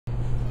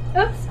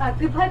Oops,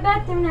 occupied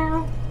bathroom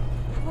now.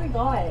 Oh my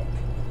god.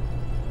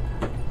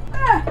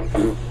 Ah!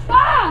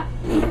 Ah!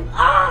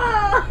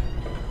 Ah!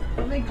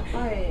 Oh my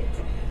god.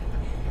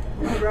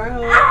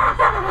 Bro.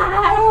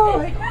 Ah! Oh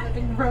my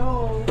god,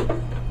 bro.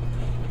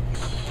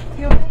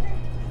 Feel better?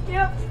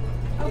 Yep.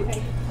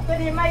 Okay.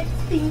 But it might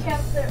stink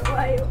after a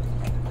while.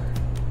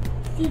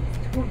 Seems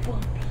too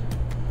bumpy.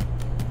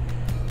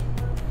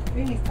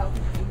 Maybe he's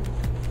talking to you.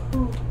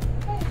 Who?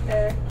 Right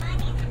there.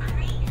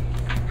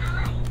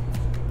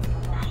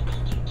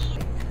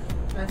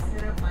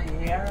 Messing up my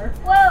hair.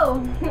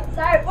 Whoa!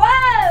 Sorry.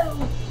 Whoa!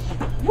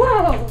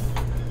 Whoa!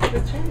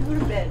 Let's try to go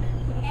to bed.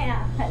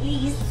 Yeah, at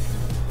least.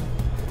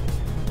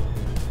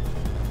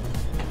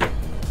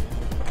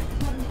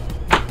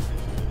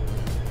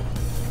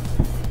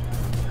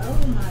 Oh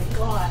my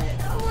god.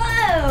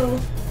 Whoa!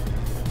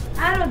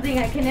 I don't think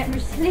I can ever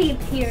sleep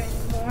here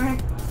anymore.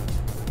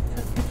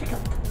 So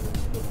difficult.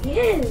 It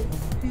is.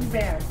 Who's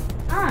there?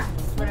 Ah.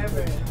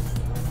 Whatever it is.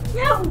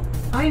 No!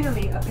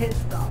 Finally, a pit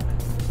stop.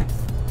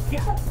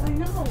 Yes, I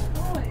know.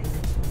 Boy.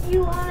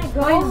 You wanna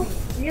go? Finally.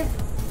 Yes.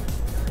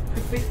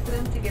 Quick fix for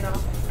them to get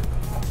off.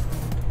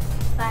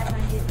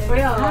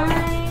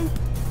 539.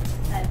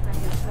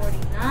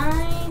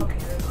 549.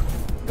 Okay,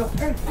 go.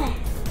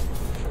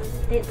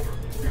 This.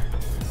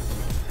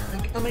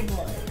 Oh my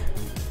god.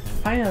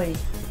 Finally.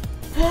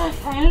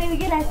 Finally we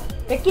get a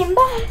freaking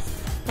bus.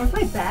 Where's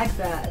my bags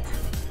at?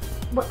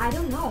 Well, I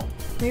don't know.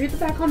 Maybe it's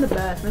back on the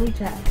bus. Let me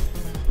check.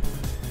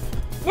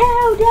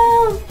 No,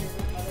 don't.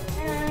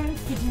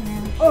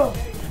 Oh,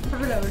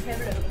 have it over.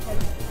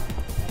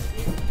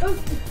 Oh,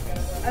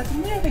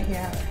 something over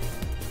here.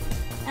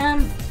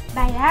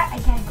 By that I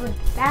can't go to the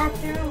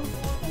bathroom.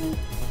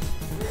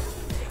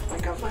 I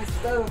got my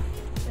stuff.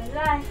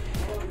 Bye.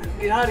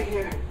 Get out of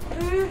here.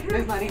 Mm-hmm.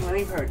 There's not even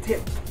money for a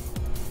tip.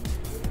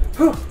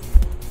 Whew.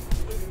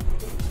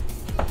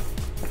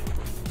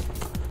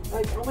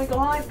 Like, oh my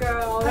god,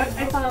 girl.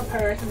 I found a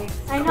purse and these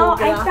I know,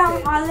 cool I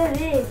found glasses. all of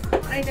this.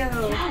 I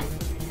know. Yes,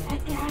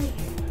 let's get out of here.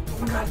 Oh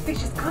my god,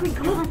 fish is coming.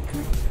 Come on.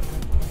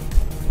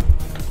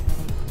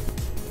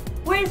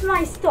 Where's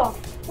my stuff?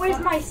 Where's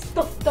my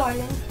stuff,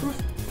 darling? Who's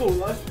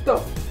full of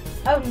stuff?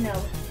 Oh no.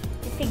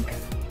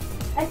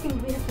 I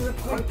think we have to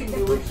report I think to it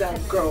the was that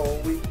police. girl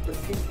with the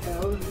pink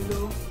tails, you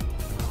know?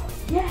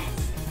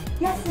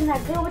 Yes, and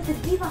that girl with the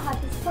diva hat,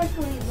 the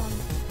sparkly one.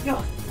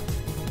 Yes.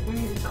 We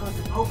need to call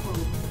the popo.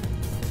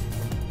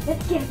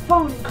 Let's get a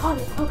phone and call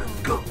it. Okay.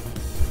 Go.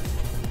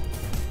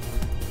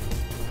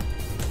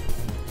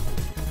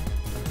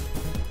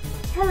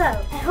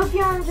 Hello, I hope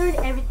y'all enjoyed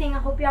everything. I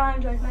hope y'all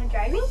enjoyed my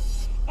driving.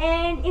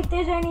 And if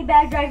there's any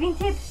bad driving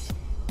tips,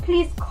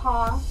 please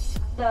call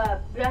the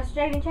bus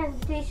driving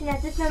transportation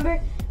at this number,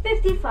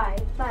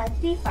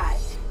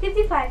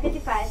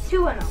 5555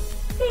 210.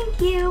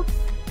 Thank you.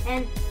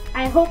 And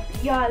I hope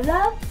y'all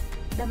love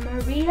the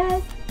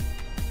Maria's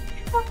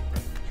truck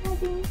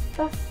driving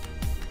bus.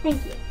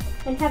 Thank you.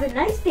 And have a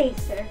nice day,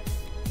 sir.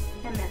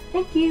 And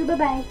thank you.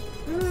 Bye-bye.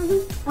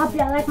 Hope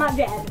y'all like my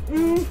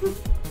driving.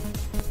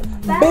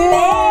 Bye. Boo!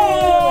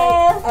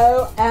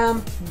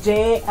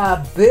 O-M-J,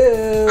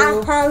 boo.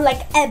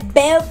 Like a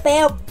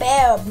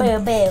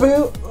boo.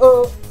 Boo,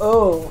 oh,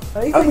 oh.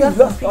 I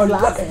lost our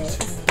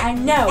glasses. I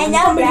know,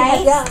 Somebody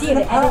had that right? in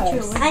the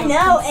purse. I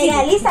know, and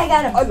at least I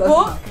got a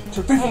book.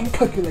 And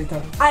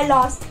calculator. I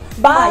lost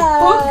Bye. my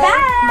book,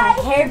 my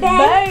hairband,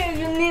 Bye,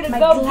 you need to my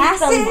go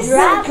glasses, get some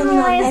driving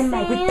and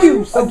my license. With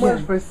you so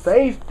much for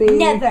safety.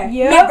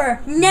 Never.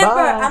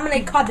 Bye. I'm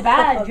gonna call the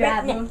Bad book.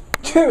 driving.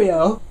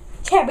 Cheerio.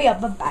 Cherry up,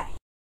 bye-bye.